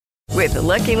With the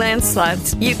Lucky Land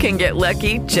Slots, you can get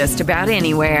lucky just about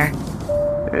anywhere.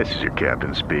 This is your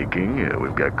captain speaking.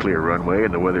 We've got clear runway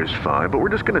and the weather's fine, but we're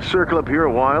just going to circle up here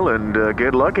a while and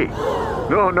get lucky.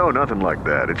 No, nothing like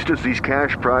that. It's just these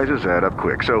cash prizes add up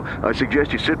quick. So I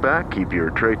suggest you sit back, keep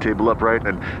your tray table upright,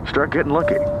 and start getting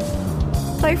lucky.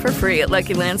 Play for free at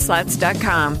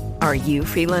LuckyLandSlots.com. Are you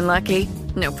feeling lucky?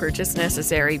 No purchase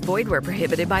necessary. Void where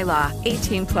prohibited by law.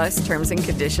 18 plus terms and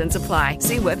conditions apply.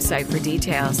 See website for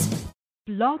details.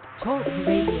 Blog Talk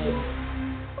Radio.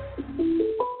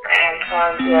 Hey,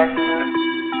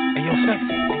 yo,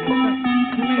 sexy.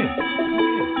 Come here.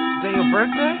 Today your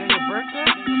birthday?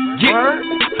 Yeah.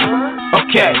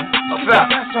 Okay.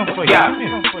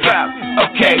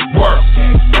 Okay, work.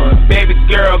 Baby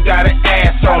girl got an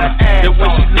ass on her. The way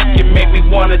she looking make me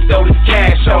wanna throw this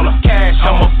cash on her.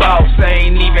 I'm a boss, I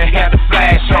ain't even had the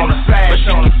flash on her. But she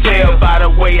can tell by the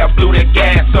way I blew that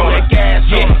gas on her. Yeah,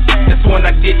 that's when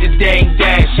I did the dang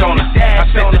dash on her. I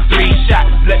sent the 3 shots,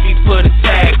 let me put a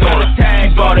tag on her.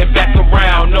 She brought it back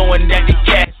around knowing that the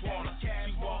cash want her.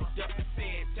 She walked up and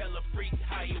said, tell her freak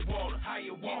how you want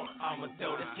her. I'ma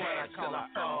throw this cash till I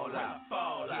fall out.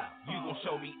 You gon'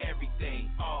 show me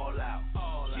everything all out.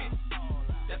 Shit.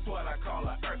 That's what I call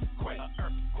an earthquake.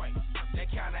 That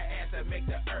kind of ass that make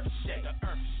the earth shake.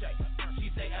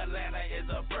 She say Atlanta is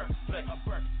a birthplace.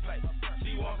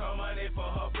 She wants her money for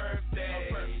her birthday.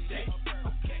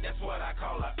 That's what I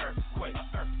call an earthquake.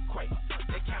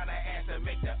 That kind of ass that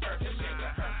make the earth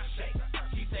shake.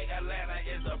 She say Atlanta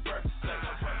is a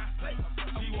birthplace.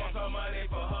 She wants her money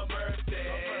for her birthday.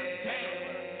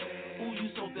 Ooh, you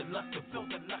so delusive.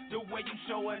 The way you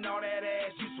showing all that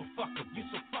ass, you so fuck up.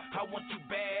 I want you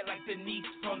bad like the niece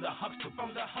from the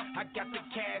Huxtable. I got the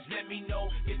cash, let me know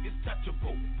if it's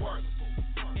touchable. Work.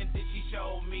 And then she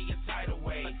showed me a tidal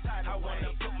wave. I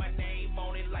wanna put my name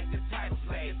on it like the title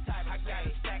slave. I got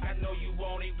a stack, I know you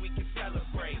want it, we can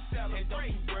celebrate. And don't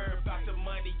you worry about the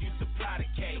money, you supply the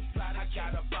cake. I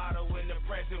got a bottle in the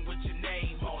present with your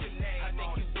name on it. I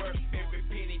think you worth every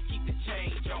penny, keep the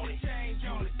change on it. You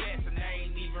the best and I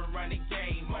ain't even running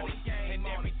game on it. And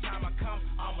every time I come,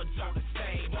 I'ma drop the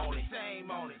same on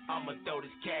it. I'ma throw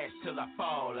this cash till I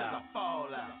fall out.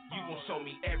 You gon' show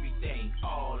me everything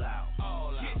all out.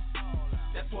 Shit.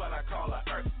 That's what I call an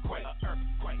earthquake.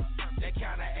 That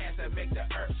kind of ass that make the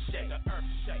earth shake.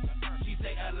 She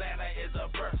say Atlanta is a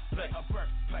birthplace.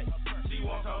 She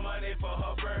wants her money for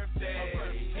her birthday.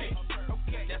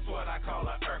 That's what I call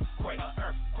an earthquake.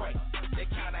 That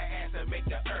kind of ass that make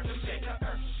the earth shake.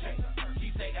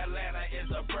 She say Atlanta is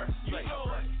a birthplace.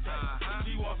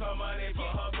 She wants her money for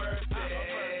her birthday.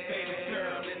 Baby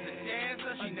girl is a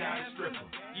dancer, she not a stripper.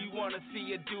 You wanna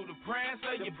see her do the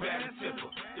prancer, you better tip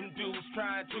her. Them dudes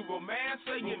trying to romance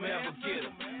her, you never get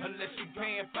her. Unless you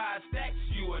paying 5 stacks,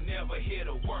 you will never hit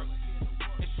her work.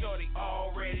 And shorty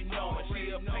already knowin'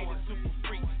 she'll play the super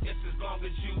freak just as long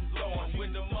as you blowin'.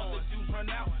 When the mother dudes run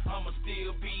out, I'ma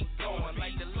still be going.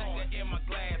 Like the liquor in my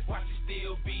glass, watch it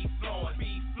still be flowing.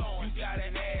 You got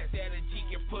an ass that a G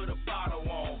can put a bottle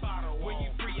on. When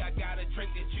you free, I got a drink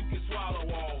that you can swallow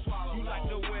on. You like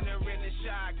the winner in the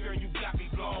shy, girl, you got me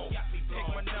blown. Take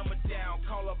my number down,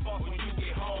 call a boss when you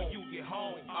get home.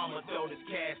 I'ma throw this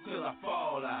cash till I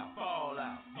fall out.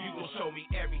 You gon' show me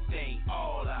everything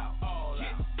all out.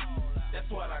 Yeah. That's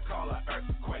what I call an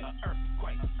earthquake.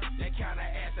 That kind of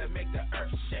ass that make the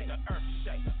earth shake.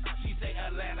 She say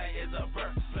Atlanta is a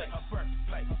birthplace.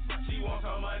 She wants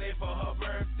her money for her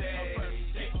birthday.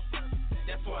 Yeah.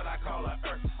 That's what I call an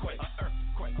earthquake.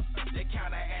 That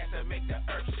kind of ass that make the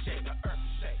earth shake.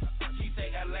 She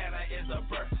say Atlanta is a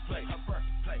birthplace.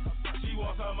 She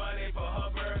wants her money for her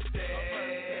birthday.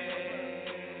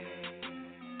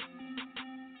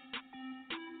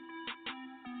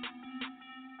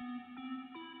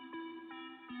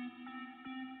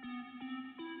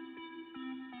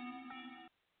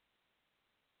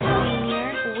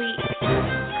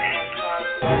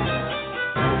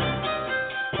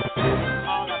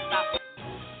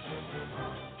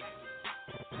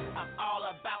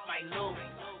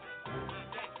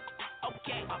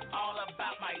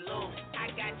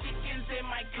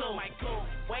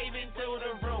 Waving through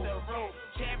the room,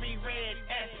 cherry red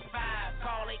S5,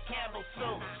 call it Campbell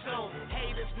soup.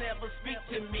 Haters never speak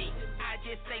to me, I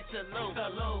just say salute.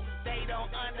 They don't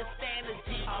understand the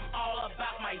G, I'm all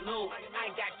about my loot.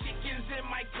 I got chickens in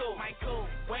my coop,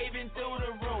 waving through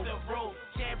the room,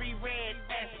 cherry red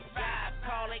S5,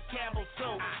 call it Campbell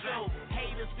soup.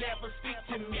 Haters never speak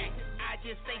to me, I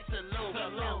just say salute.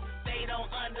 They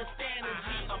don't understand the G,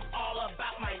 I'm all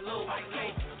about my loot.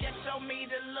 Just show me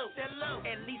the loot.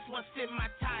 At least once in my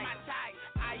time.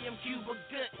 I am Cuba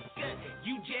good.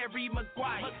 You Jerry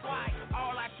Maguire.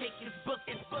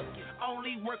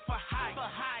 work for hire.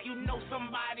 You know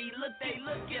somebody look,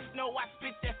 just know I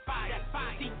spit that fire.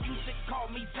 See, you should call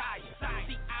me Zaya.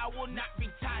 See, I will not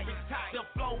retire. The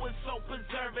flow is so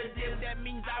preservative, that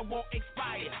means I won't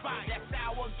expire. That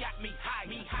sour got me high.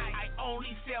 I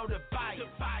only sell to buyers.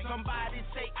 Somebody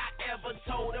say I ever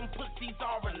told them pussies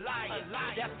are a liar.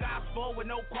 That's gospel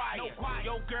with no choir.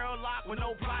 Your girl locked with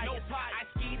no pliers. I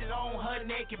skeeted on her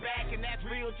naked back, and that's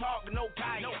real talk with no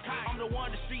kite. I'm the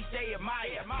one the streets they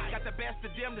admire. Got the best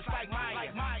of them, just like Maya.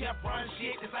 Tep run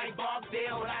shit, just like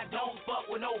Barksdale, and I don't fuck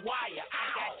with no wire. I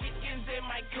got chickens in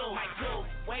my coop,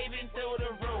 waving through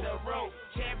the roof.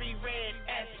 Cherry red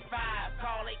S5,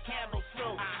 call it Campbell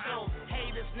soup.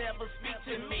 Haters never speak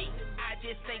to me, I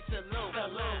just say salute.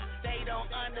 They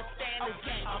don't understand the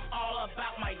game, I'm all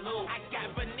about my loot. I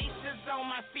got Venetians on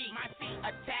my feet,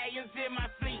 Italians in my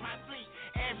fleet.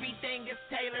 Everything is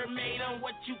tailor-made on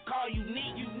what you call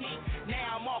unique.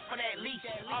 Now I'm off of that leash,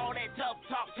 all that tough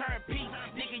talk turn peace.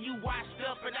 Nigga, you washed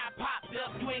up and I popped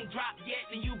up, you ain't dropped yet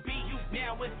and you beat.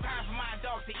 Now it's time for my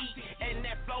dogs to eat, and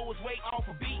that flow is way off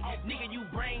a beat. Nigga, you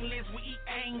brainless, we eat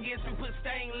Angus and put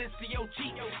stainless to your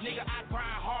cheek. Nigga, I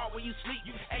grind hard when you sleep,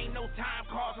 ain't no time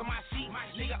cards on my sheet.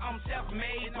 Nigga, I'm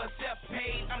self-made, but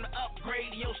self-paid, I'm the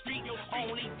upgrade of your street.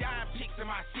 Only dime picks in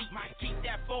my seat, keep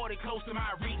that 40 close to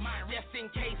my reach. Just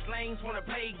in case lanes wanna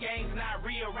play games and I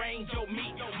rearrange your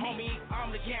meat. Homie,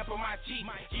 I'm the camp of my cheek.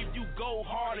 If you go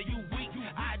hard or you weak,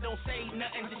 I don't say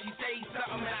nothing till she say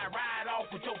something and I ride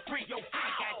off with your freak. I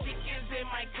got chickens in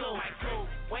my coop,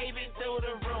 waving through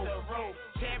the roof.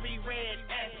 Cherry red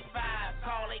S5,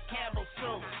 call it Campbell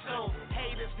soup.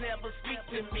 Haters never speak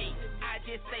to me, I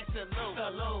just say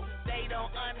salute. They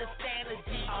don't understand the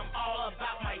G, I'm all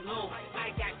about my loot. I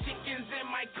got chickens in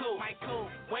my coop,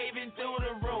 waving through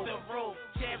the roof.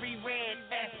 Cherry red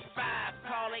S5,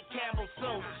 call it Campbell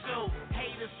soup.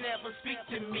 Haters never speak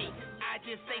to me, I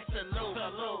just say salute.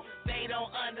 They don't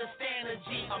understand the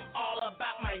G, I'm all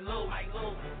about my loot.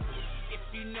 If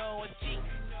you know a G,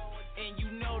 and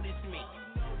you notice me,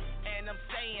 and I'm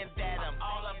saying that I'm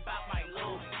all about my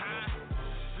loot,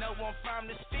 No one from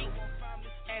the street,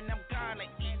 and I'm gonna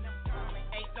eat.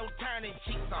 Ain't no turning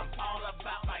cheeks, I'm all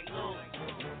about my loot.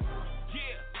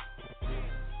 Yeah,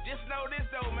 just know this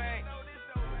though, man.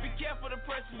 Be careful the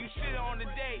person you shit on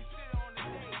today,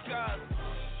 cause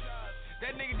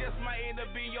that nigga just might end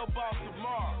up being your boss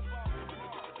tomorrow.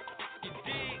 You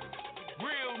dig?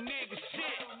 Real nigga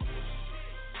shit.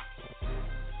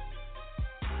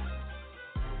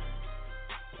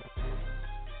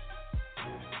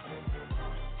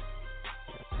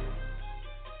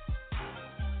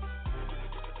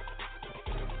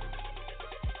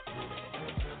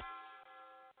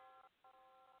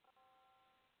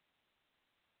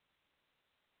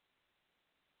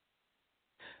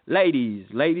 Ladies,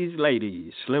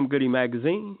 Slim Goody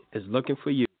Magazine is looking for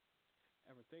you.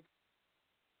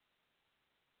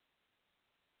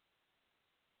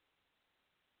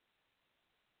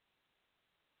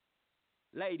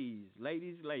 Ladies,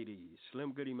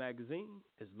 Slim Goody Magazine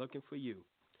is looking for you.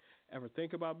 Ever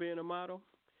think about being a model?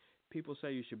 People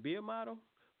say you should be a model?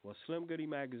 Well, Slim Goody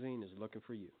Magazine is looking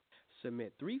for you.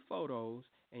 Submit 3 photos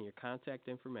and your contact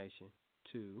information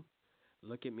to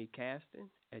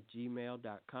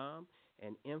lookatmecasting@gmail.com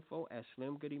and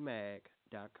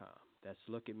info@slimgoodymag.com. That's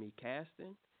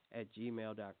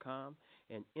lookatmecasting@gmail.com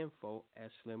and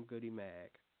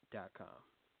info@slimgoodymag.com.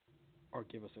 Or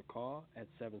give us a call at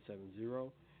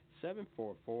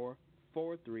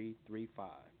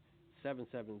 770-744-4335.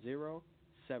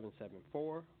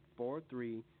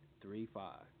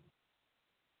 770-774-4335.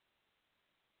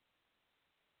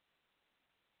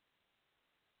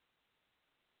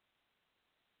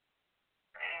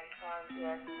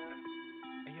 Hey,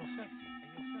 yo, sexy.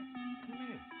 Come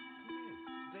here.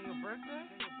 Today your birthday?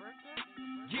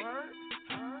 Yeah.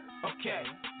 Okay.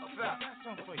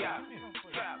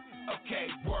 Okay,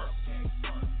 work.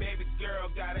 Baby girl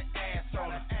got an ass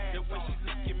on her. The way she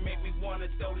looking make me wanna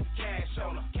throw this cash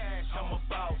on her. I'm a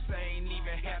boss, I ain't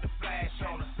even had the flash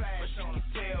on her. But she can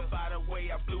tell by the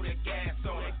way I blew that gas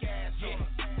on her. Yeah,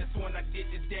 that's when I did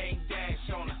the dang dash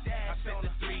on her. I sent the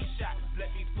 3 shots,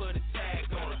 let me put a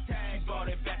tag on her. She brought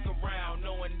it back around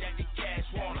knowing that the cash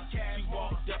want her. She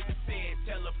walked up and said,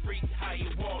 tell a freak how you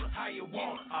want her.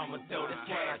 I'ma throw the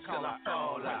cash till I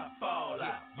fall out.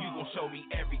 You gon' show me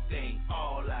everything,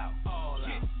 all out.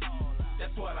 Yeah.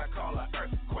 That's what I call an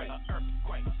earthquake.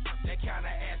 That kind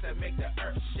of ass that make the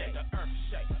earth shake.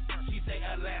 She say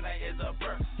Atlanta is a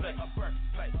birthplace.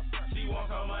 She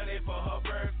wants her money for her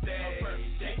birthday.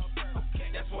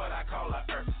 That's what I call an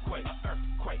earthquake.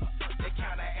 That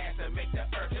kind of ass that make the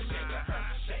earth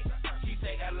shake. She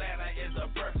say Atlanta is a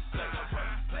birthplace.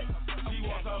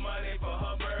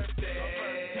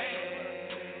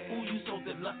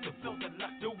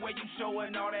 delectable. The way you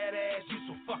showing all that ass, you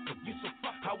so fuckable.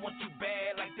 I want you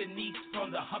bad like the niece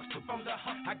from the Huxtable.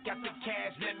 I got the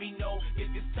cash, let me know if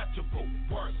it's touchable.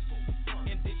 Work.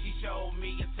 And then she showed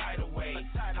me a tidal wave.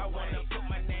 I wanna put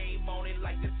my name on it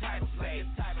like the title slave.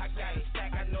 I got a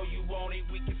stack, I know you want it,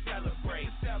 we can celebrate.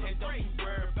 And don't you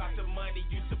worry about the money,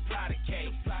 you supply the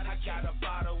cake. I got a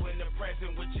bottle in the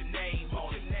present with your name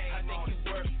on it. I think you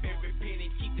worth every penny,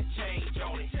 keep the change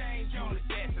on it. You the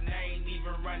best and I ain't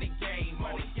even running game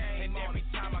on it. And every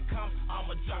time I come,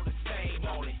 I'ma drop the same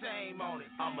on it.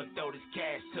 I'ma throw this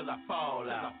cash till I fall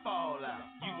out.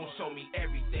 You gon' show me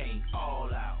everything all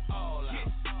out. Yeah.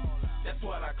 That's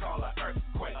what I call an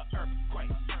earthquake.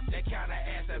 That kind of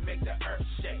ass that make the earth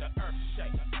shake.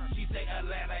 She say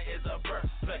Atlanta is a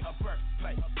birthplace.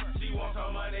 She wants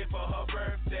her money for her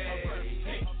birthday.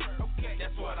 Yeah.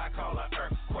 That's what I call an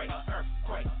earthquake.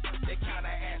 That kind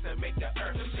of ass that make the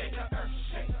earth shake.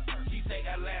 She say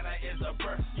Atlanta is a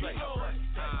birthplace.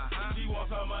 She wants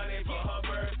her money for her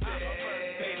birthday.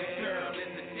 Baby girl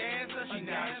is a dancer, she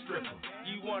not a stripper.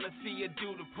 You wanna see her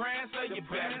do the prancer, you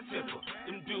better tip her.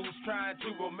 Them dudes trying to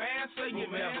romance her, you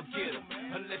never get them.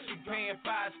 Unless you paying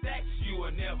 5 stacks, you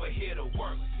will never hit her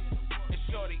work. And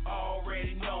shorty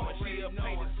already knowin' she'll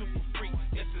play the super freak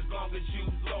just as long as you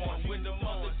going. When the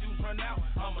mother dudes run out,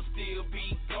 I'ma still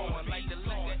be going. Like the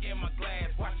liquor in my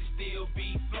glass, watch it still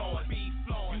be flowing.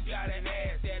 You got an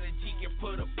ass that a G can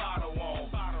put a bottle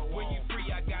on. When you free,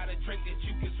 I got a drink that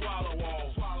you can swallow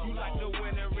on. You like the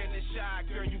winner in the shy,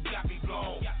 girl, you got me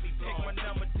blown. Take my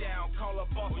number down, call a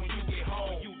boss when you get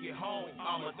home.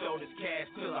 I'ma throw this cash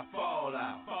till I fall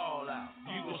out.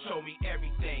 You gon' show me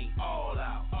everything all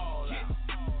out. Yeah.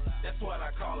 That's what I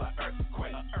call an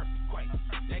earthquake.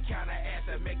 That kind of ass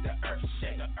that make the earth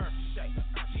shake.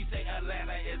 She say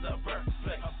Atlanta is a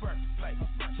birthplace.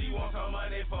 She wants her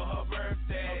money for her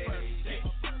birthday. Yeah.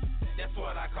 That's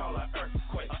what I call an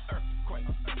earthquake.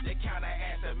 That kind of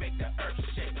ass that make the earth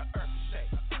shake.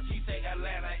 She say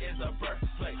Atlanta is a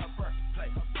birthplace.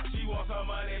 She wants her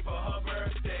money for her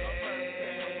birthday.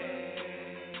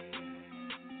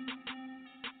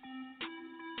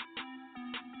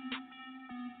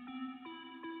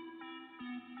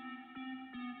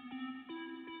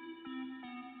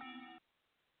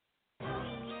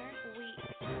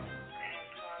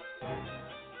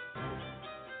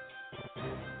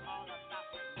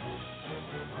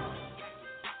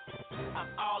 I'm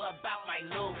all about my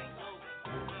loot.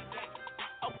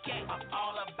 Okay, I'm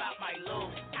all about my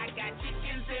loot. I got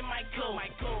chickens in my coop,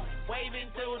 waving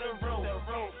through the roof.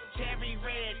 Cherry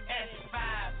red S5,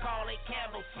 call it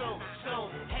Campbell soup.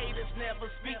 Haters never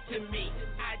speak to me,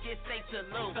 I just say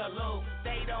salute.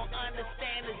 They don't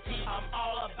understand the G, I'm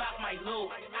all about my loot.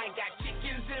 I got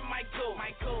chickens in my coop,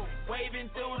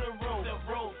 waving through the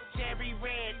roof. Cherry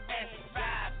red S5,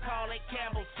 call it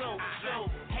Campbell soup.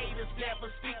 Haters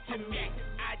never speak to me,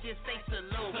 I just say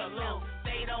salute.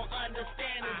 They don't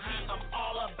understand the G, I'm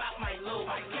all about my loot.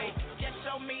 Okay, just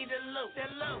show me the loot.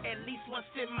 At least once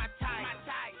in my time.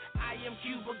 I am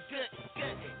Cuba good.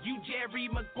 You Jerry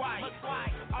Maguire.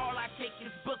 All I take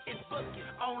is booking.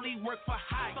 Only work for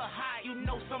hire. You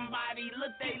know somebody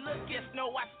look. Just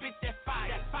know I spit that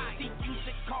fire. See, you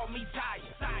should call me Zaya.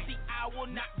 See, I will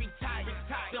not retire.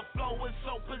 The flow is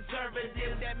so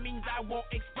preservative, that means I won't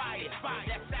expire.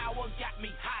 That sour got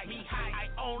me high.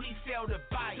 I only sell to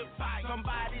buyers.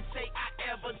 Somebody say I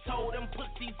ever told them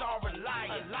pussies are a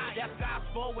liar. That's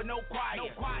gospel with no choir.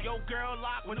 Your girl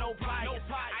locked with no pliers.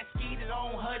 I skeeted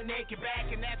on her naked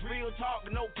back, and that's real talk,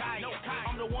 no kaya.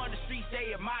 I'm the one the streets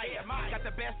they admire. Got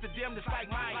the best of them, just like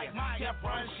Maya. Chef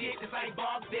run shit, just like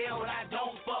Barksdale, and I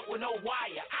don't fuck with no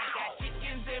wire. I got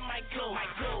chickens in my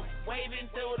coop,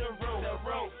 waving through the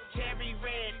roof. Cherry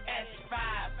red S5,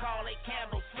 call it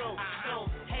Campbell soup.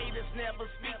 Haters never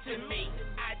speak to me,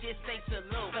 I just say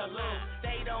salute.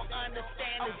 They don't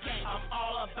understand the game, I'm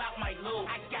all about my loot.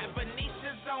 I got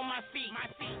Venetians on my feet,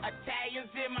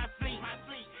 Italians in my fleet.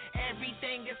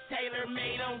 Everything is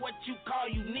tailor-made on what you call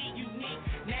unique.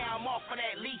 Now I'm off of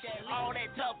that leash, all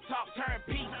that tough talk turn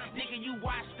peace. Nigga, you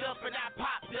washed up and I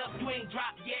popped up. You ain't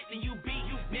dropped yet and you beat.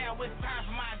 Now it's time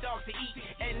for my dogs to eat,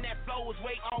 and that flow is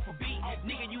way off a beat.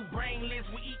 Nigga, you brainless,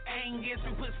 we eat Angus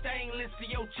and put stainless to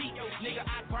your cheek. Nigga,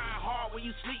 I grind hard when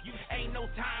you sleep. Ain't no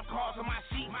time cards on my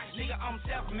sheet. Nigga, I'm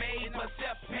self-made but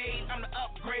self-paid. I'm the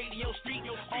upgrade of your street.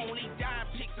 Only dime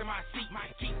picks in my seat.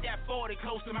 Keep that 40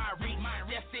 close to my reach,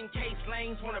 just in case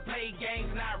lanes wanna play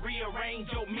games and I rearrange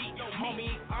your meat.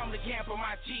 Homie, I'm the camp of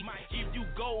my chief. If you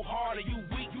go hard or you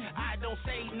weak, I don't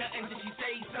say nothing till she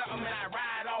say something, and I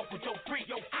ride off with your freak.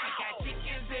 I got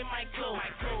chickens in my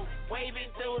coop, waving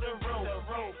through the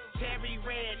roof. Cherry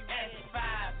red S5,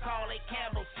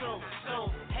 Campbell soup.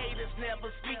 Haters never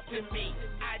speak to me,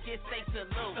 I just say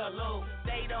salute.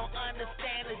 They don't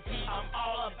understand the G, I'm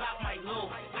all about my loot.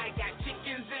 I got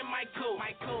chickens in my coop,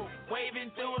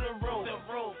 waving through the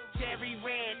roof. Cherry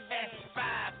red S5,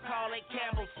 call it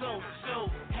Campbell soup.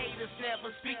 Haters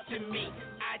never speak to me,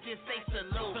 I just say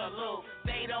salute.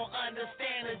 They don't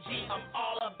understand the G, I'm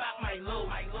all about my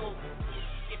loot.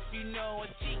 If you know a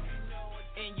G,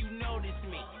 and you notice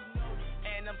me,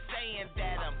 and I'm saying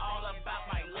that I'm all about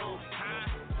my loot,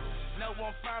 No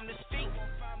one from the street,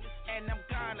 and I'm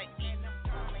gonna eat.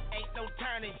 Ain't no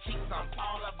turning cheeks, I'm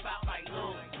all about my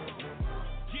loot.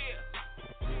 Yeah,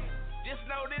 just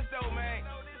know this though, man.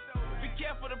 Be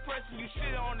careful the person you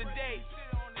shit on today,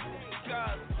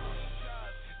 cause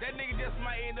that nigga just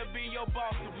might end up being your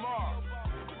boss tomorrow.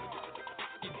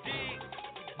 You dig?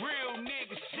 Real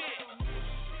nigga shit.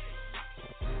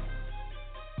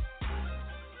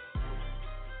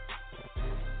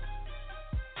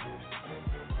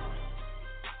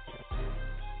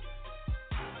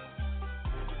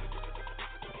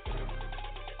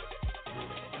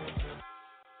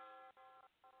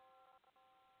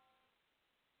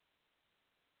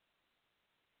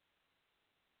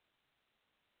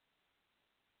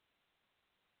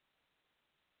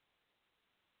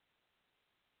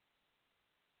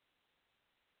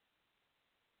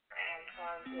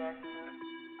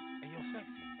 Hey, yo,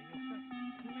 sexy.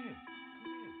 Come here.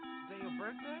 Today your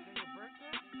birthday?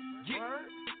 Word?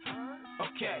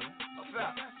 Okay,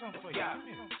 stop.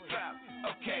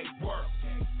 Okay, work.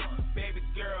 Baby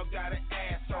girl got an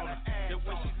ass on her. The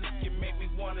way she looking make me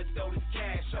wanna throw this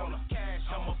cash on her.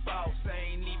 I'm a boss,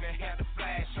 I ain't even had the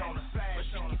flash on her. But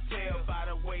she can tell by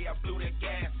the way I blew that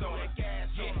gas on her. Yeah,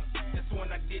 that's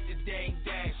when I did the dang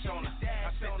dash on her.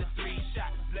 I sent the 3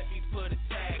 shots, let me put a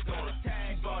tag on her.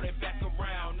 She brought it back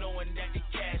around, knowing that the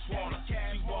cash want her.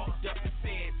 She walked up and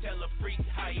said, tell her freak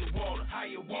how you want her.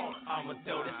 I'ma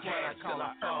throw this cash till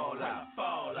I fall out.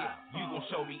 You gon'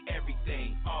 show me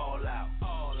everything, all out.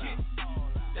 Yeah.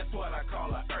 That's what I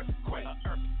call an earthquake.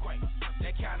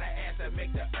 That kind of ass that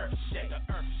make the earth shake.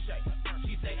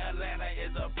 She say Atlanta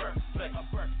is a birthplace.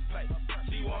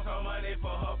 She wants her money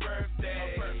for her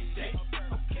birthday.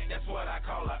 That's what I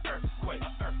call an earthquake.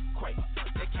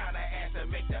 That kind of ass that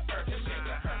make the earth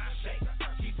shake.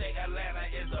 She say Atlanta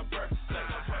is a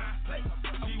birthplace.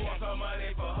 She wants her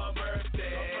money for her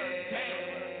birthday.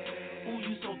 Ooh,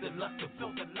 you so deluctive.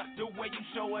 The way you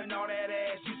showing all that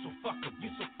ass, you so fuckable.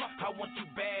 I want you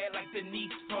bad like the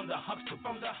niece from the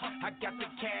Huxtable. I got the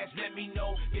cash, let me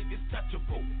know if it's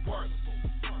touchable. Work.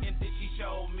 And then she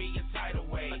showed me a tidal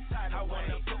wave. I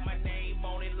wanna put my name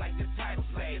on it like the title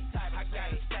slave. I got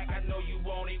a stack, I know you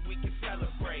want it, we can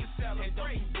celebrate. And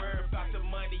don't you worry about the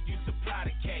money, you supply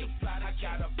the cake. I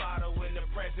got a bottle in the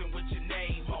present with your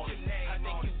name on it. I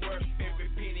think you worth every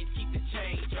penny, keep the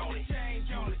change on it.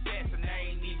 You the best and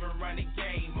I ain't even running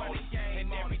game on it.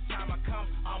 And every time I come,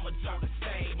 I'ma drop the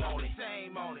same on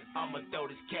it. I'ma throw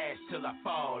this cash till I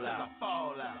fall out.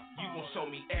 You gon' show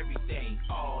me everything,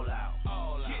 all out.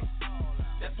 Yeah.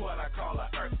 That's what I call an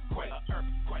earthquake.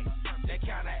 That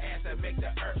kind of ass that make the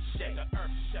earth shake.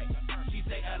 She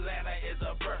say Atlanta is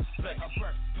a birthplace.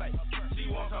 She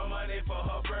wants her money for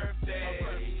her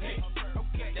birthday.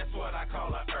 That's what I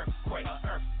call an earthquake.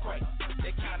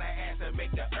 That kind of ass that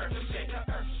make the earth shake.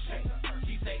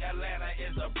 She say Atlanta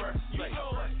is a birthplace.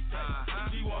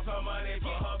 She wants her money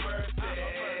for her birthday.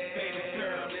 Baby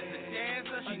girl is a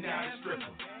dancer, she not a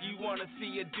stripper. You wanna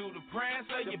see her do the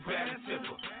prancer, you better tip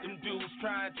her. Them dudes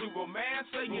trying to romance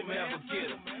her, you never get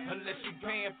her. Unless you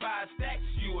paying 5 stacks,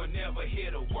 you will never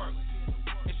hit her work.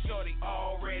 And shorty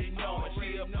already knowin'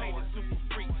 she'll pay the super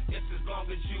freak just as long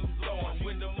as you blowin'.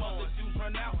 When the mother juice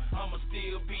run out, I'ma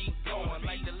still be going.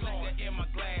 Like the liquor in my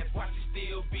glass, watch it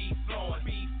still be flowing.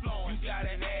 You got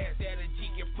an ass that a G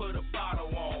can put a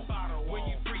bottle on. When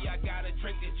you free, I got a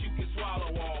drink that you can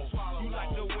swallow on. You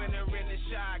like the winner in the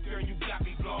shy, girl, you got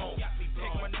me blown.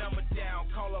 Take my number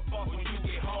down, call a boss when you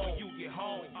get home.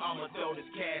 I'ma throw this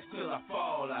cash till I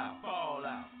fall out.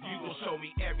 You gon' show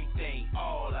me everything,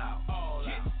 all out.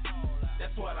 Yeah.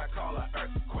 That's what I call an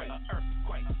earthquake.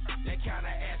 That kind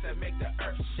of ass that make the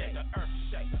earth shake.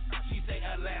 She say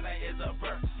Atlanta is a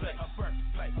birthplace.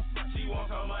 She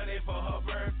wants her money for her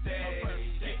birthday.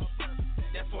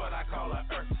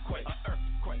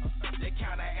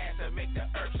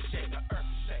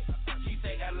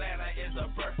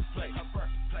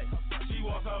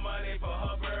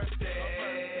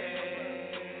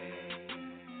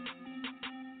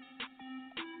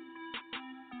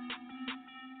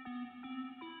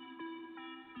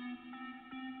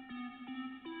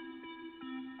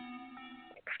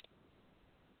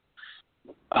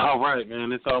 All right,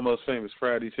 man. It's Almost Famous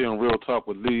Fridays here on Real Talk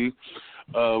with Lee.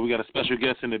 We got a special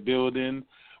guest in the building.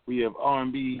 We have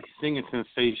R&B singing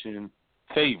sensation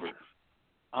Favor.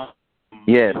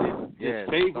 Yes.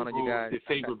 Favor, you guys.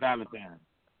 Favor Valentine.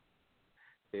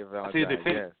 Favor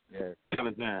Valentine. Yes.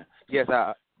 Valentine. Yes.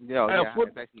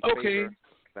 It's actually okay. Favor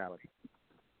Valentine.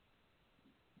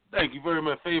 Thank you very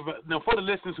much, Favor. Now, for the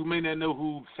listeners who may not know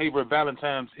who Favor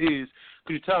Valentine is,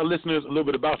 could you tell listeners a little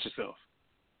bit about yourself?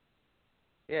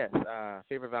 Yes,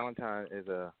 Favor Valentine is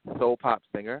a soul pop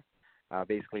singer.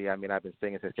 Basically, I've been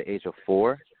singing since the age of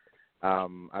 4.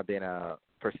 I've been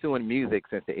pursuing music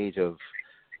since the age of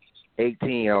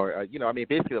 18, or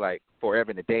basically like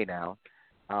forever and a day now.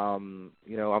 I'm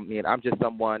just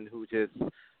someone who just,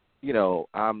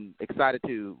 I'm excited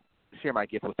to share my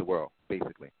gift with the world.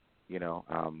 Basically,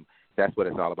 that's what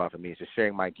it's all about for me. Is just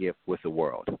sharing my gift with the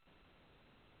world.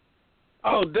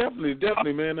 Oh,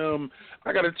 definitely, man.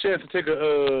 I got a chance to take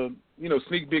a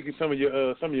sneak peek at some of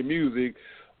your music.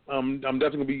 I'm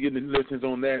definitely gonna be getting listeners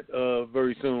on that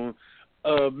very soon.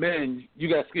 Man, you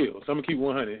got skills. I'm gonna keep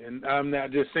 100, and I'm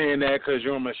not just saying that because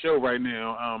you're on my show right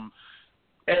now.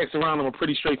 Ask around, I'm a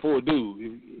pretty straightforward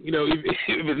dude. If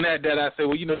it's not that, I say,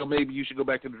 well, maybe you should go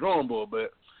back to the drawing board.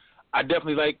 But I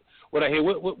definitely like what I hear.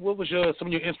 What was some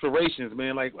of your inspirations,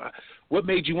 man? Like, what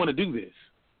made you want to do this?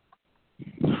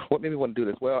 What made me want to do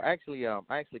this? Well, actually,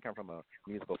 I come from a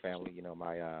musical family.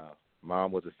 My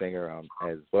mom was a singer,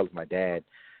 as well as my dad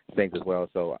sings as well.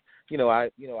 So, I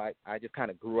just kind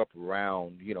of grew up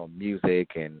around,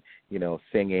 music and,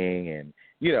 singing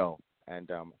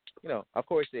and, of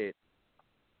course it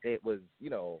was,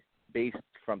 based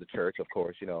from the church, of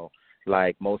course,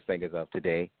 like most singers of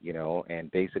today,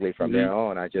 and basically from there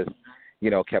on, I just,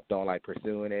 kept on like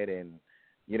pursuing it and,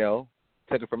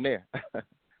 took it from there.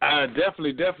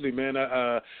 Definitely, man.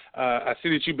 I see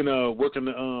that you've been working,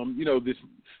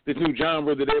 this new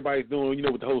genre that everybody's doing,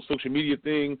 with the whole social media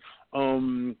thing.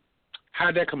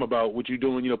 How'd that come about? What you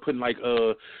doing, putting like,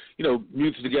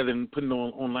 music together and putting it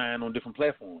online on different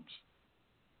platforms?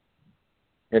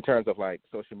 In terms of like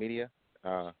social media?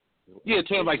 Yeah, in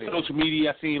terms of like social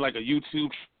media, I seen like a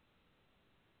YouTube.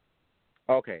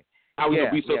 Okay. How would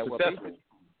it be so successful?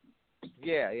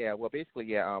 Well,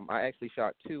 basically, I actually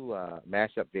shot 2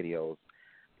 mashup videos,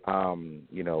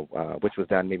 which was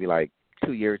done maybe like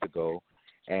 2 years ago,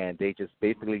 and they just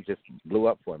basically just blew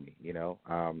up for me,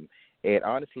 It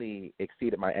honestly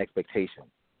exceeded my expectations,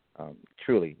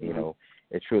 truly,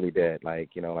 it truly did. Like,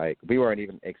 we weren't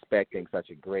even expecting such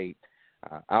a great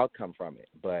outcome from it,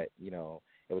 but,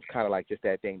 it was kind of like just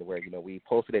that thing to where, we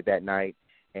posted it that night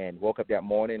and woke up that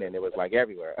morning and it was like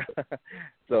everywhere.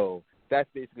 So that's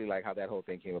basically like how that whole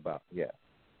thing came about. Yeah.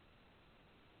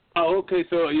 Oh, okay.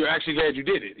 So you're actually glad you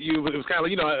did it. It was kind of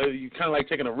like, you kind of like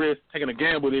taking a risk, taking a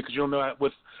gamble with it because you don't know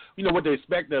what to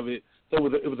expect of it. So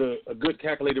it was a good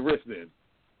calculated risk then.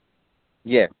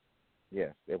 Yes.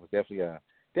 It was definitely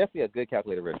a good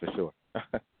calculated risk for sure.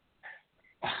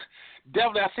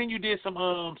 Definitely, I seen you did some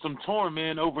touring,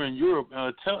 man, over in Europe.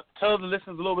 Tell the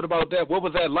listeners a little bit about that. What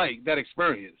was that like? That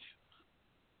experience?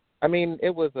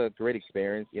 It was a great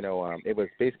experience. It was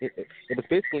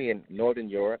basically in Northern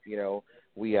Europe.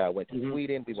 We went to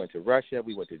Sweden, we went to Russia,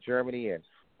 we went to Germany, and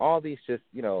all these just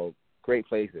great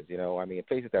places.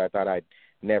 Places that I thought I'd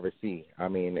never see.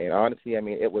 And honestly,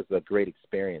 it was a great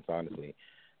experience. Honestly,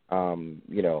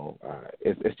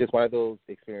 it's just one of those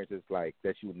experiences like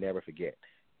that you would never forget.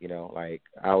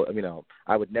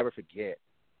 I would never forget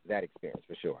that experience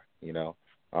for sure.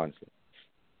 Honestly.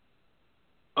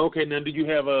 Okay, now do you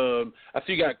have I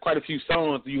see you got quite a few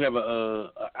songs. Do you have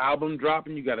a album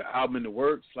dropping? You got an album in the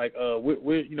works? Like,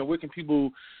 where can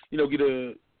people, get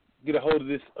a hold of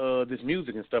this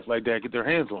music and stuff like that? Get their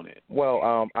hands on it.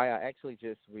 Well, I actually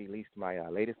just released my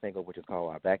latest single, which is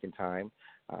called "Back in Time,"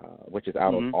 which is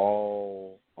out of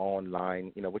all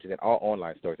online, which is in all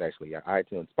online stores actually,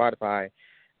 iTunes, Spotify,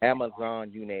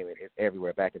 Amazon, you name it, it's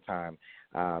everywhere. "Back in Time."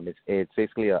 It's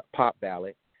basically a pop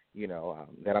ballad.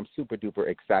 That I'm super duper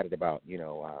excited about.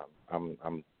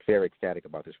 I'm very ecstatic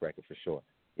about this record for sure.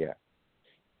 Yeah.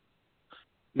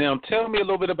 Now, tell me a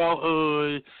little bit about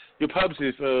your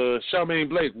publicist, Charmaine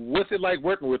Blake. What's it like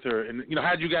working with her? And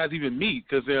how did you guys even meet?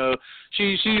 Because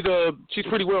she's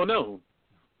pretty well known.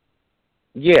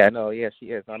 Yeah, she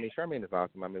is. Charmaine is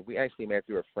awesome. We actually met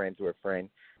through a friend.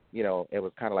 It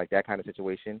was kind of like that kind of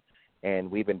situation,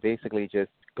 and we've been basically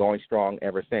just going strong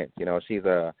ever since. She's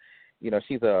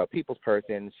a people's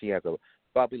person. She has a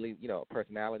bubbly,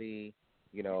 personality.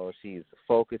 She's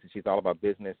focused and she's all about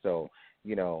business. So,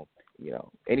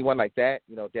 anyone like that,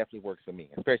 definitely works for me,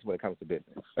 especially when it comes to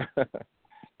business.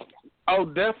 Oh,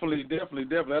 definitely.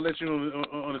 I'll let you know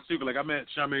on the secret. Like, I met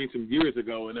Charmaine some years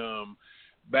ago, and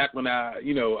back when I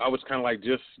was kind of like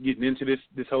just getting into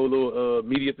this whole little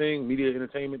media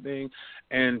entertainment thing,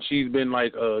 and she's been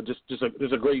like just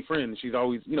a great friend. She's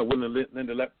always willing to lend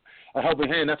a helping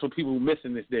hand. That's what people miss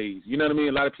in these days. You know what I mean?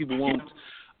 A lot of people won't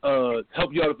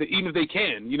help you out even if they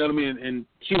can. You know what I mean? And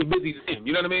she was busy then.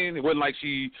 You know what I mean? It wasn't like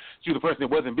she was a person that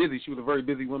wasn't busy. She was a very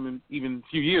busy woman even a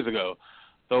few years ago.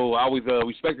 So I always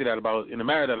respected that about in the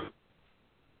marriage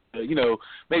that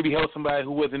maybe help somebody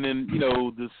who wasn't in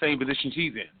the same position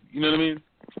she's in. You know what I mean?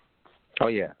 Oh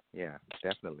yeah,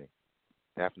 definitely.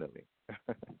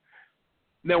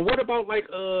 Now, what about like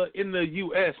in the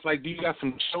U.S.? Like, do you got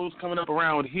some shows coming up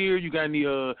around here? You got any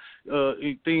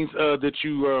things that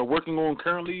you are working on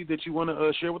currently that you want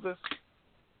to share with us?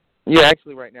 Yeah,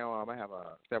 actually, right now I have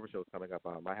several shows coming up.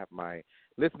 I have my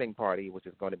listening party, which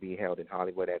is going to be held in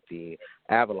Hollywood at the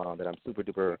Avalon, that I'm super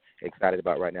duper excited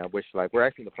about right now. Which we're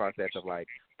actually in the process of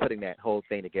putting that whole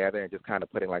thing together and just kind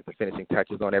of putting the finishing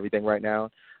touches on everything right now.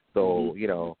 So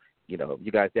you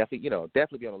guys definitely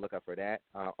be on the lookout for that.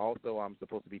 Also, I'm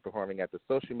supposed to be performing at the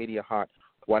Social Media Hot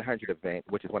 100 event,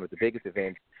 which is one of the biggest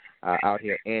events out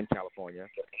here in California.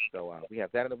 So we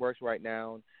have that in the works right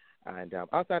now. And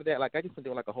outside of that, I just been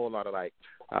doing a whole lot of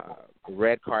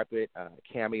red carpet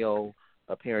cameo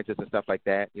appearances and stuff like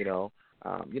that.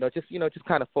 Just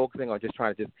kind of focusing on just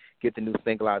trying to just get the new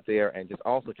single out there, and just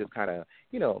also just kind of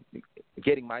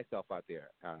getting myself out there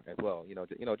as well.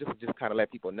 Just kind of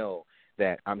let people know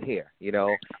that I'm here, and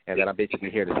that I'm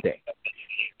basically here to stay.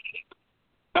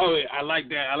 Oh, I like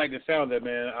that. I like the sound of that,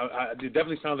 man. It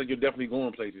definitely sounds like you're definitely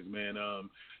going places, man.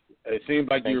 It seems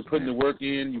like you're putting the work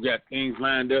in. You got things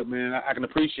lined up, man. I can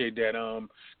appreciate that.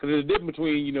 Because there's a difference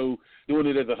between, doing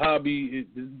it as a hobby.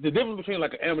 The difference between an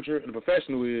amateur and a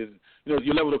professional is, your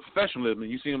level of professionalism.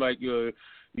 You seem like you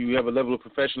have a level of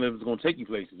professionalism that's going to take you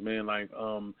places, man.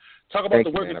 Talk about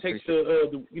the work it takes to,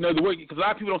 the work. Because a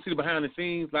lot of people don't see the behind the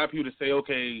scenes. A lot of people just say,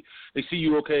 okay, they see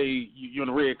you, you're on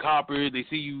the red carpet. They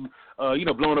see you,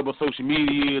 blowing up on social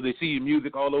media. They see your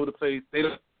music all over the place. They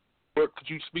don't work. Could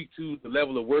you speak to the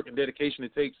level of work and dedication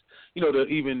it takes, to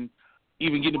even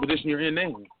get in the position you're in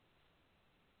now?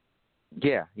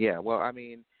 Yeah. Well, I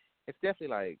mean, it's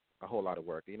definitely a whole lot of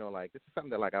work. This is something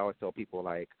that I always tell people.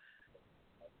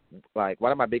 One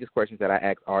of my biggest questions that I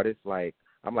ask artists,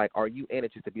 I'm like, are you in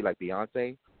it just to be like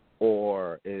Beyonce,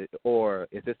 or is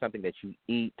this something that you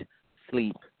eat,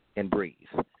 sleep, and breathe?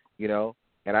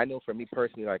 And I know for me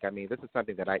personally, this is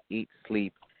something that I eat,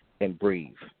 sleep, and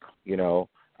breathe.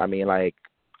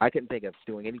 I couldn't think of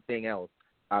doing anything else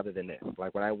other than this.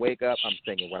 When I wake up, I'm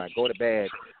singing. When I go to bed,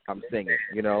 I'm singing.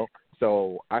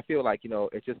 So I feel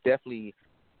it just definitely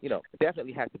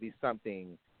has to be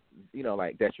something,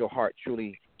 that your heart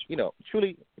truly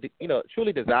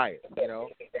desires.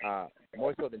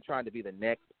 More so than trying to be the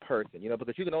next person.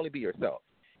 Because you can only be yourself.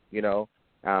 You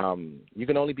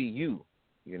can only be you.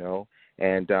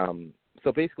 And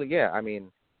so basically, yeah. I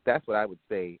mean, that's what I would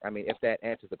say. I mean, if that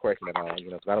answers the question at all,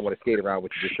 because I don't want to skate around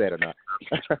what you just said or not.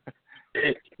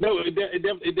 No, it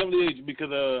definitely is,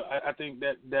 because I think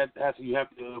that has you have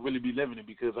to really be living it,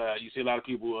 because you see a lot of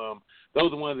people, those are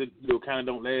the ones that kind of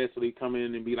don't last, so they come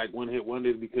in and be like one-hit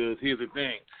wonders. Because here's the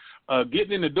thing,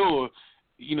 getting in the door,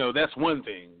 that's one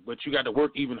thing, but you got to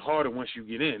work even harder once you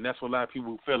get in. That's what a lot of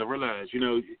people fail to realize.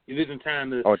 It isn't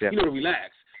time to to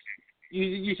relax.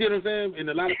 You see what I'm saying? And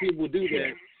a lot of people do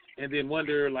that. And then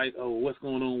wonder, what's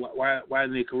going on? Why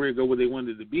didn't their career go where they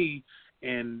wanted it to be?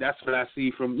 And that's what I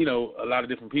see from, a lot of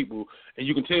different people. And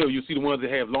you can tell, you see the ones that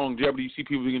have longevity. You see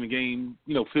people in the game,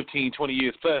 15, 20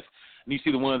 years plus. And you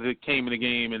see the ones that came in the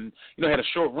game and, had a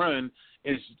short run.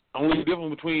 It's only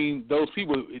difference between those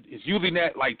people. It's usually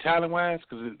not talent-wise,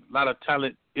 because there's a lot of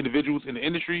talent individuals in the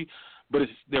industry, but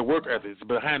it's their work ethics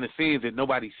behind the scenes that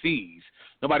nobody sees.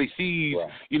 Nobody sees,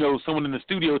 right. Someone in the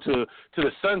studio to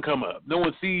the sun come up. No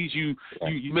one sees you.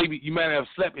 Right. You might have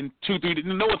slept in 2, 3 days.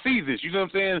 No one sees this. You know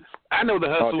what I'm saying? I know the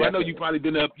hustle. I know you've probably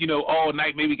been up, all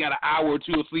night, maybe got an hour or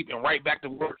two of sleep and right back to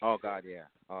work. Oh, God, yeah.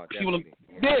 Oh, people on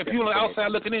the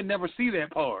outside looking in never see that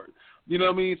part. You know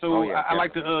what I mean? So I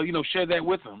like to, share that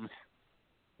with them.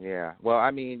 Yeah. Well,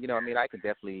 I can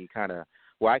definitely I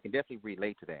can definitely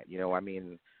relate to that.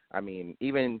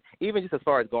 Even just as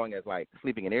far as going as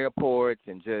sleeping in airports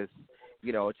and just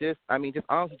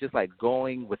honestly just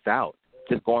going without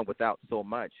so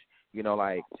much,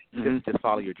 just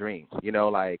follow your dreams,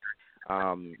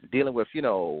 dealing with,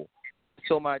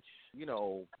 so much,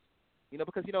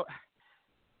 because,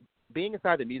 being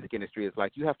inside the music industry is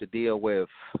you have to deal with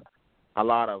a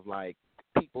lot of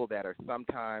people that are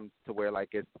sometimes to where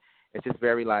it's just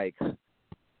very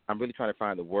really trying to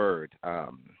find the word. To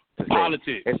say.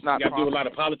 Politics. It's not. You got to do a lot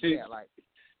of politics. Yeah, like.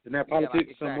 Isn't that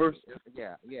politics? Yeah, like,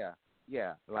 exactly.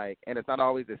 Yeah. Like, and it's not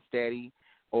always as steady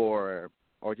or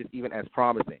just even as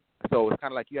promising. So it's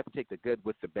kind of like you have to take the good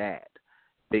with the bad,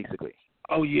 basically.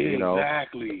 Oh yeah, you know?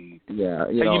 Exactly. Yeah,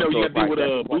 you know, you got to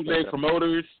deal with bootleg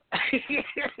promoters.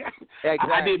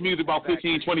 Exactly. I did music about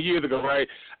 15, 20 years ago, right?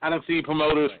 I done seen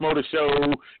promoters promote a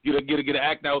show, get an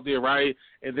act out there, right?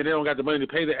 And then they don't got the money to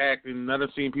pay the act, and I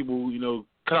done seen people,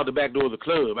 cut out the back door of the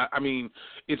club. I mean,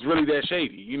 it's really that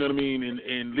shady, you know what I mean?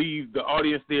 And leave the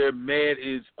audience there mad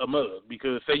as a mug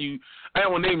because I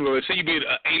don't want to name it, say you be an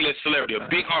A-list celebrity, a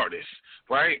big artist,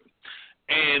 right?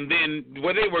 And then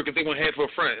where they work, if they want half for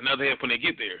a front, another half when they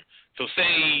get there. So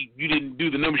say you didn't do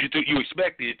the numbers you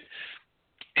expected,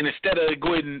 and instead of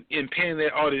going and paying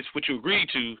that artist what you agreed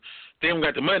to, they don't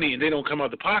got the money and they don't come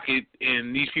out the pocket,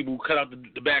 and these people cut out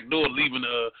the back door, leaving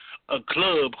a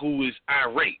club who is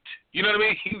irate. You know what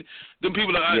I mean? Them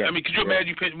people are. Yeah. I mean, could you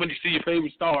imagine when you see your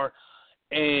favorite star,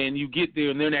 and you get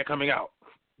there and they're not coming out?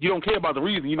 You don't care about the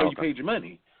reason. You paid your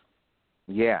money.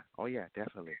 Yeah. Oh yeah,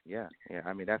 definitely. Yeah.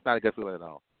 I mean, that's not a good feeling at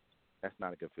all. That's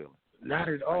not a good feeling. Not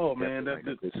at all, man. That's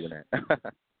good feeling.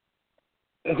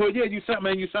 Well, yeah, you sound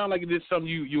like it's something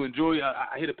you enjoy.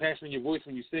 I hear the passion in your voice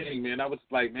when you sing, man. I was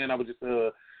just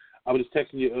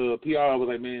texting your PR. I was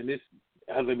like, man,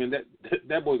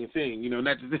 that boy can sing.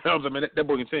 Not just I was like, man, that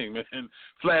boy can sing, man,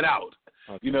 flat out.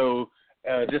 Okay.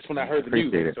 Just when I heard the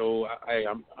music. So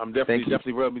I'm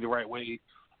definitely rubbed me the right way.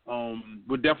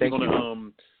 We're definitely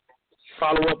gonna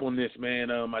follow up on this,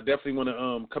 man. I definitely want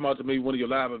to come out to maybe one of your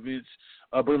live events.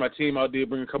 Bring my team out there,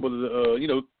 bring a couple of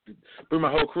the, bring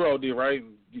my whole crew out there, right?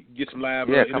 Get some live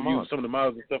interviews with some of the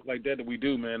models and stuff like that we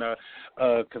do, man.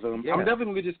 Because I'm definitely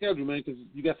going to get your schedule, man, because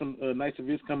you got some nice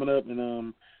events coming up.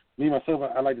 And me, myself,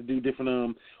 I like to do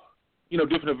different,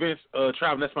 different events.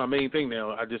 Traveling, that's my main thing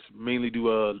now. I just mainly do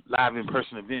live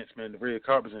in-person events, man, the red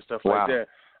carpets and stuff like that.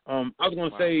 I was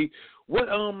going to say,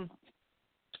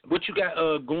 what you got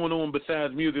going on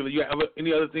besides music? You got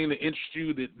any other thing that interests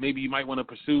you that maybe you might want to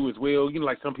pursue as well?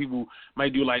 Like some people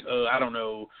might do I don't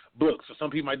know, books, or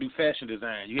some people might do fashion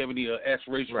design. You have any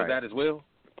aspirations for that as well?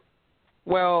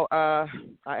 Well, I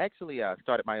actually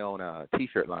started my own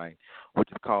T-shirt line,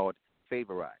 which is called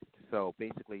Favor. So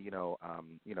basically,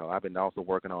 I've been also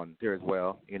working on there as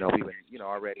well. We've been,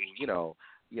 already,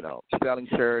 selling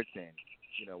shirts and,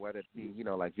 whether it be,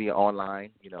 like via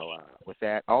online, with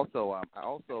that. Also, I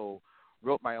also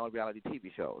wrote my own reality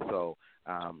TV show. So,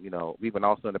 we've been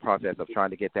also in the process of trying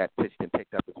to get that pitched and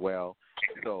picked up as well.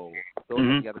 So those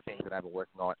are the other things that I've been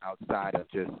working on outside of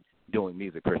just doing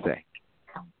music per se.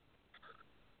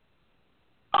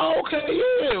 Oh, okay,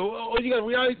 yeah. Well, you got a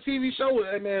reality TV show,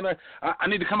 hey, man. I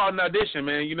need to come out and audition,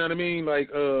 man. You know what I mean? Like,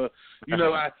 I'm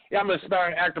an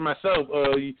aspiring actor myself.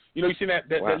 You seen that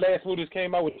last movie that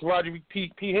came out with Roger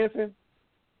P. Henson?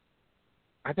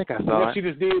 I think I saw what she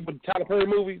just did with the Tyler Perry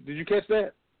movie. Did you catch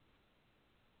that?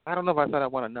 I don't know if I saw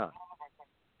that one or not.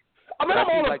 I mean, I'm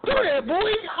all up through that, boy.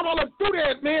 I'm all up through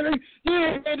that, man.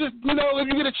 Yeah, man, just, if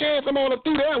you get a chance, I'm all up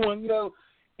through that one,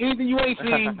 Anything you ain't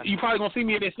seen, you probably gonna see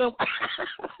me in that stuff.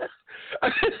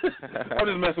 I'm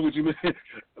just messing with you, man.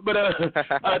 But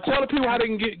tell the people how they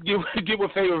can get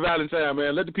with Favor Valentine,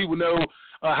 man. Let the people know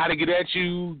how to get at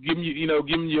you. Give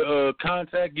them your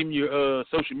contact, give them your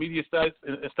social media stuff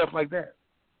and stuff like that.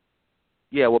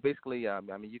 Yeah, well, basically,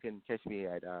 you can catch me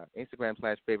at Instagram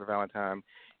 /Favor Valentine,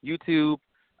 YouTube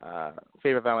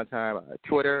Favor Valentine,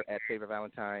 Twitter @Favor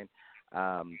Valentine,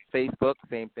 Facebook,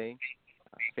 same thing.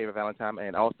 Favor Valentine,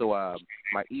 and also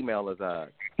my email is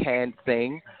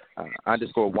tansing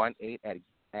 _18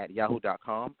 at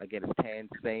yahoo.com. Again, it's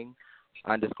tansing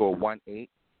 _18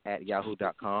 at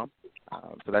yahoo.com.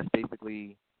 So that's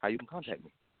basically how you can contact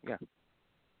me. Yeah.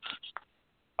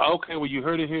 Okay, well, you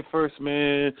heard it here first,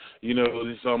 man. This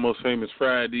is Almost Famous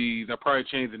Fridays. I'll probably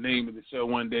change the name of the show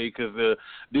one day because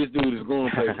this dude is going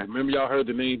places. Remember, y'all heard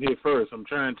the name here first. I'm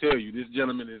trying to tell you, this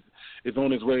gentleman is on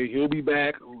his way. He'll be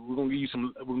back. We're gonna give you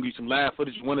some live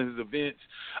footage of one of his events.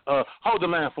 Hold the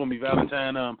line for me,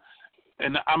 Valentine.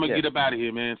 And I'm gonna get up out of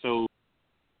here, man. So.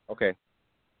 Okay.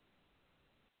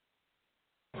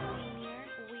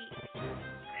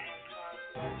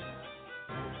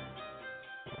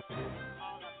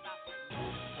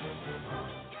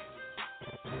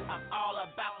 I'm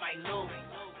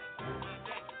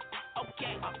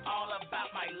all about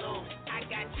my loot. I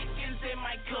got chickens in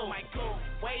my coop,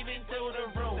 waving through the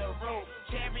roof.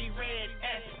 Cherry red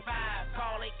S5,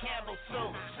 call it Campbell soup.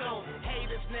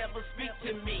 Haters never speak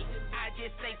to me, I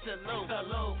just say salute.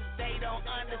 They don't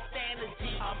understand the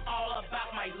G. I'm all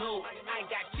about my loot. I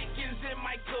got chickens in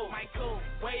my coupe,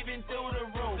 waving through the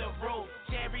roof.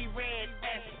 Cherry red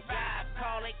S5,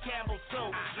 call it Campbell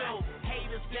soup.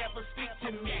 Haters never speak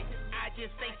to me, I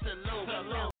just say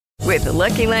salute. With the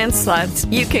Lucky Land Slots,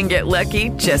 you can get lucky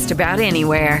just about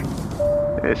anywhere.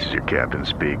 This is your captain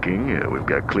speaking. We've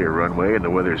got clear runway and the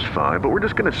weather's fine, but we're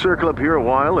just going to circle up here a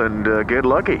while and get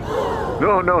lucky.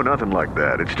 No, nothing like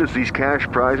that. It's just these cash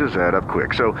prizes add up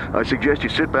quick. So I suggest you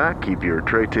sit back, keep your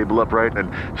tray table upright,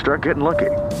 and start getting lucky.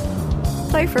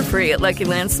 Play for free at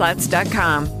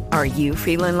LuckyLandSlots.com. Are you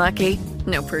feeling lucky?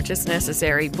 No purchase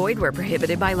necessary. Void where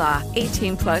prohibited by law.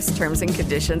 18+ terms and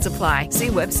conditions apply. See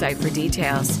website for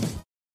details.